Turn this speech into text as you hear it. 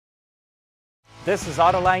This is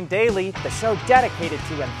Autoline Daily, the show dedicated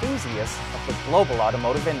to enthusiasts of the global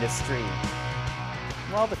automotive industry.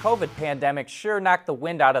 Well, the COVID pandemic sure knocked the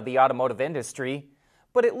wind out of the automotive industry,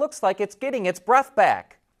 but it looks like it's getting its breath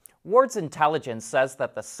back. Ward's Intelligence says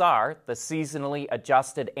that the SAAR, the Seasonally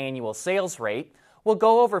Adjusted Annual Sales Rate, will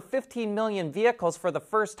go over 15 million vehicles for the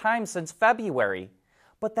first time since February.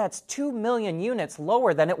 But that's 2 million units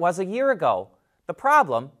lower than it was a year ago. The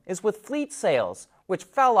problem is with fleet sales, which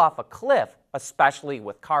fell off a cliff, especially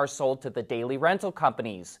with cars sold to the daily rental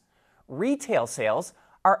companies. Retail sales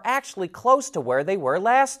are actually close to where they were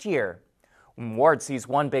last year. Ward sees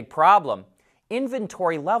one big problem.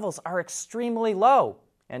 Inventory levels are extremely low,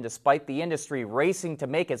 and despite the industry racing to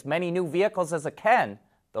make as many new vehicles as it can,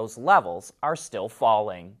 those levels are still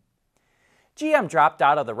falling. GM dropped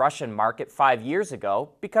out of the Russian market 5 years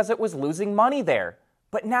ago because it was losing money there,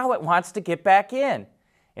 but now it wants to get back in.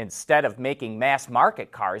 Instead of making mass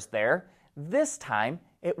market cars there, this time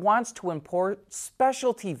it wants to import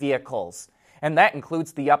specialty vehicles, and that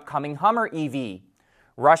includes the upcoming Hummer EV.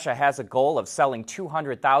 Russia has a goal of selling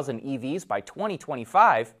 200,000 EVs by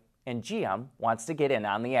 2025, and GM wants to get in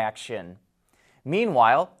on the action.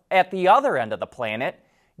 Meanwhile, at the other end of the planet,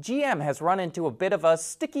 GM has run into a bit of a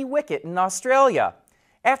sticky wicket in Australia.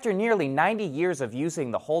 After nearly 90 years of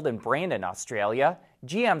using the Holden brand in Australia,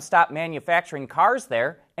 GM stopped manufacturing cars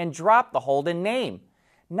there and dropped the Holden name.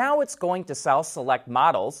 Now it's going to sell select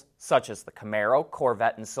models, such as the Camaro,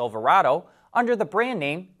 Corvette, and Silverado, under the brand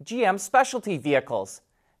name GM Specialty Vehicles.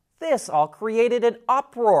 This all created an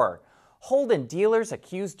uproar. Holden dealers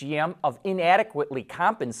accused GM of inadequately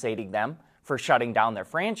compensating them for shutting down their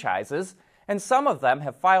franchises, and some of them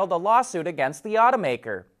have filed a lawsuit against the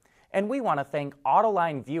automaker. And we want to thank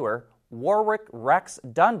Autoline viewer Warwick Rex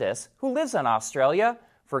Dundas, who lives in Australia,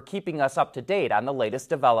 for keeping us up to date on the latest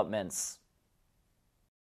developments.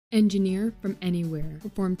 Engineer from anywhere.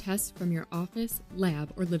 Perform tests from your office,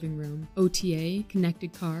 lab, or living room. OTA,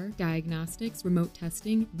 connected car, diagnostics, remote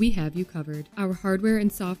testing, we have you covered. Our hardware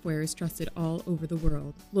and software is trusted all over the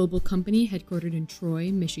world. Global company headquartered in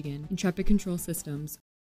Troy, Michigan. Intrepid Control Systems.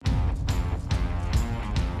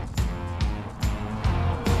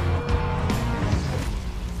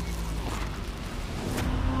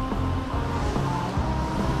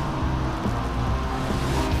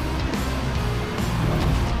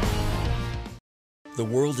 The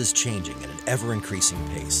world is changing at an ever-increasing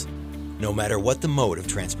pace. No matter what the mode of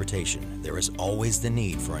transportation, there is always the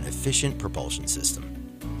need for an efficient propulsion system.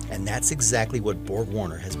 And that's exactly what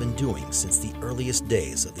BorgWarner has been doing since the earliest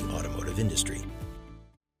days of the automotive industry.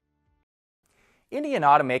 Indian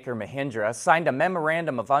automaker Mahindra signed a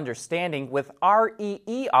memorandum of understanding with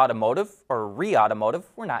REE Automotive, or REE Automotive,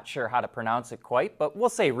 we're not sure how to pronounce it quite, but we'll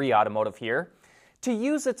say REE Automotive here, to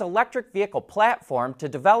use its electric vehicle platform to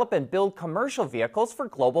develop and build commercial vehicles for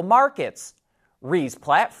global markets. REE's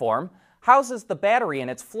platform houses the battery in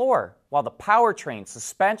its floor, while the powertrain,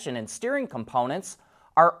 suspension, and steering components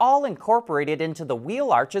are all incorporated into the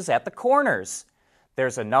wheel arches at the corners.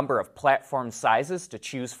 There's a number of platform sizes to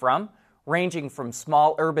choose from, ranging from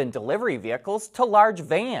small urban delivery vehicles to large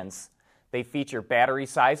vans. They feature battery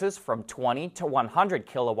sizes from 20 to 100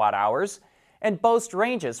 kilowatt hours, and boast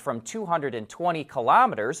ranges from 220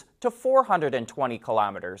 kilometers to 420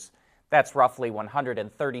 kilometers. That's roughly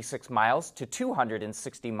 136 miles to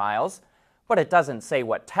 260 miles, but it doesn't say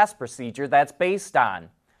what test procedure that's based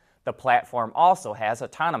on. The platform also has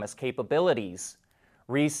autonomous capabilities.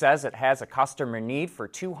 REE says it has a customer need for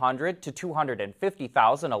 200 to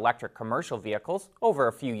 250,000 electric commercial vehicles over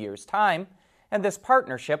a few years' time, and this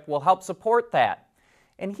partnership will help support that.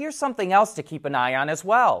 And here's something else to keep an eye on as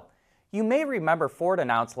well. You may remember Ford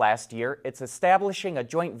announced last year it's establishing a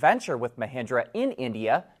joint venture with Mahindra in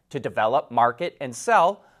India to develop, market, and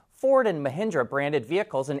sell Ford and Mahindra branded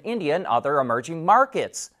vehicles in India and other emerging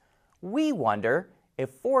markets. We wonder if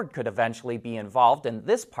Ford could eventually be involved in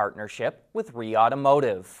this partnership with REE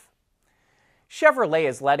Automotive. Chevrolet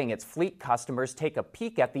is letting its fleet customers take a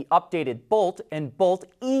peek at the updated Bolt and Bolt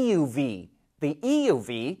EUV. The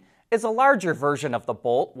EUV is a larger version of the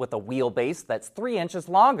Bolt with a wheelbase that's 3 inches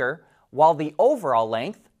longer, while the overall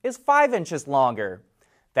length is 5 inches longer.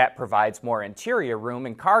 That provides more interior room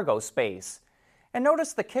and cargo space. And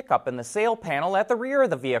notice the kick-up in the sail panel at the rear of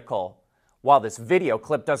the vehicle. While this video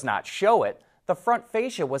clip does not show it, the front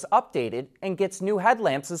fascia was updated and gets new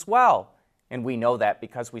headlamps as well. And we know that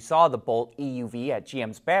because we saw the Bolt EUV at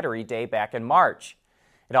GM's Battery Day back in March.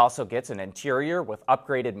 It also gets an interior with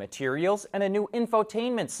upgraded materials and a new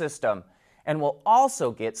infotainment system, and will also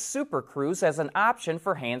get Super Cruise as an option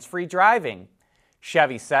for hands-free driving.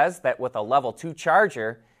 Chevy says that with a Level 2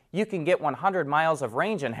 charger, you can get 100 miles of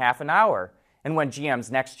range in half an hour, And when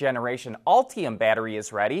GM's next generation Ultium battery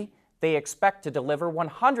is ready, they expect to deliver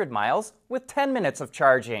 100 miles with 10 minutes of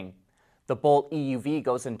charging. The Bolt EUV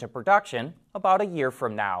goes into production about a year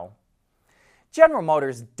from now. General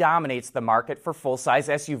Motors dominates the market for full-size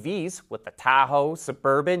SUVs with the Tahoe,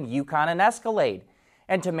 Suburban, Yukon, and Escalade.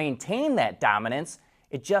 And to maintain that dominance,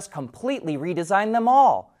 it just completely redesigned them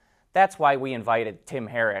all. That's why we invited Tim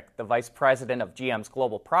Herrick, the Vice President of GM's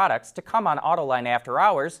Global Products, to come on Autoline After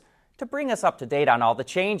Hours to bring us up to date on all the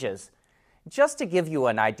changes. Just to give you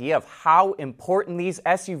an idea of how important these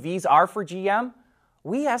SUVs are for GM,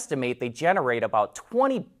 we estimate they generate about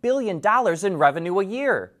 $20 billion in revenue a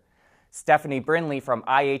year. Stephanie Brindley from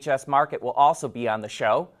IHS Markit will also be on the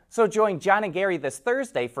show, so join John and Gary this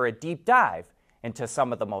Thursday for a deep dive into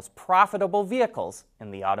some of the most profitable vehicles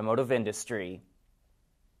in the automotive industry.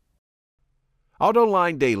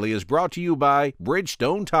 AutoLine Daily is brought to you by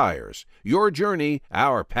Bridgestone Tires, your journey,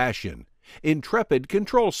 our passion. Intrepid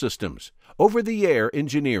Control Systems, over-the-air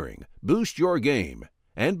engineering, boost your game.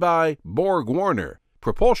 And by Borg Warner,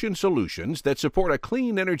 propulsion solutions that support a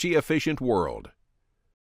clean, energy-efficient world.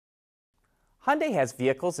 Hyundai has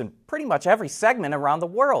vehicles in pretty much every segment around the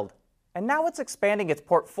world, and now it's expanding its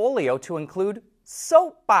portfolio to include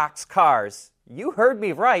soapbox cars. You heard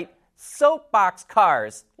me right, soapbox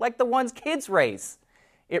cars, like the ones kids race.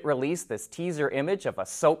 It released this teaser image of a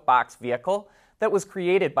soapbox vehicle that was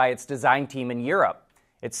created by its design team in Europe.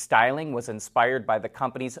 Its styling was inspired by the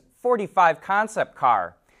company's 45 concept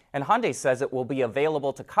car, and Hyundai says it will be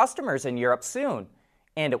available to customers in Europe soon,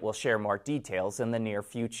 and it will share more details in the near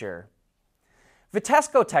future.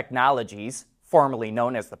 Vitesco Technologies, formerly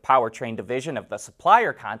known as the powertrain division of the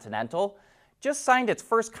supplier Continental, just signed its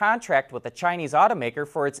first contract with a Chinese automaker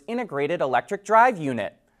for its integrated electric drive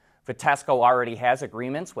unit. Vitesco already has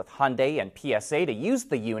agreements with Hyundai and PSA to use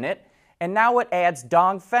the unit, and now it adds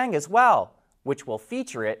Dongfeng as well, which will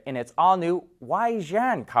feature it in its all-new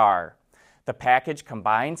Waijian car. The package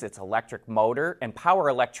combines its electric motor and power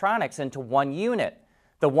electronics into one unit.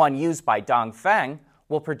 The one used by Dongfeng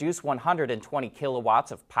will produce 120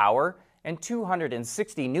 kilowatts of power and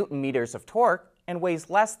 260 newton meters of torque and weighs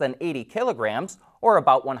less than 80 kilograms, or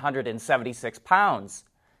about 176 pounds.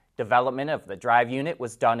 Development of the drive unit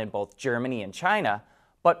was done in both Germany and China,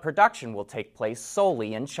 but production will take place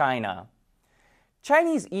solely in China.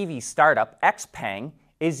 Chinese EV startup XPeng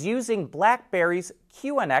is using BlackBerry's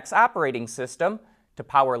QNX operating system to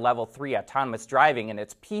power Level 3 autonomous driving in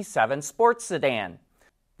its P7 sports sedan.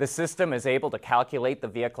 The system is able to calculate the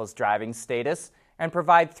vehicle's driving status and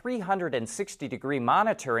provide 360-degree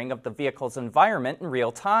monitoring of the vehicle's environment in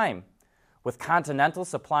real time. With Continental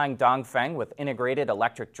supplying Dongfeng with integrated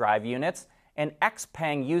electric drive units and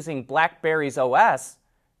XPeng using BlackBerry's OS,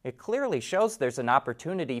 it clearly shows there's an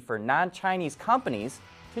opportunity for non-Chinese companies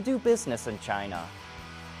to do business in China.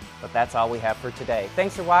 But that's all we have for today.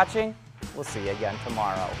 Thanks for watching. We'll see you again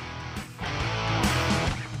tomorrow.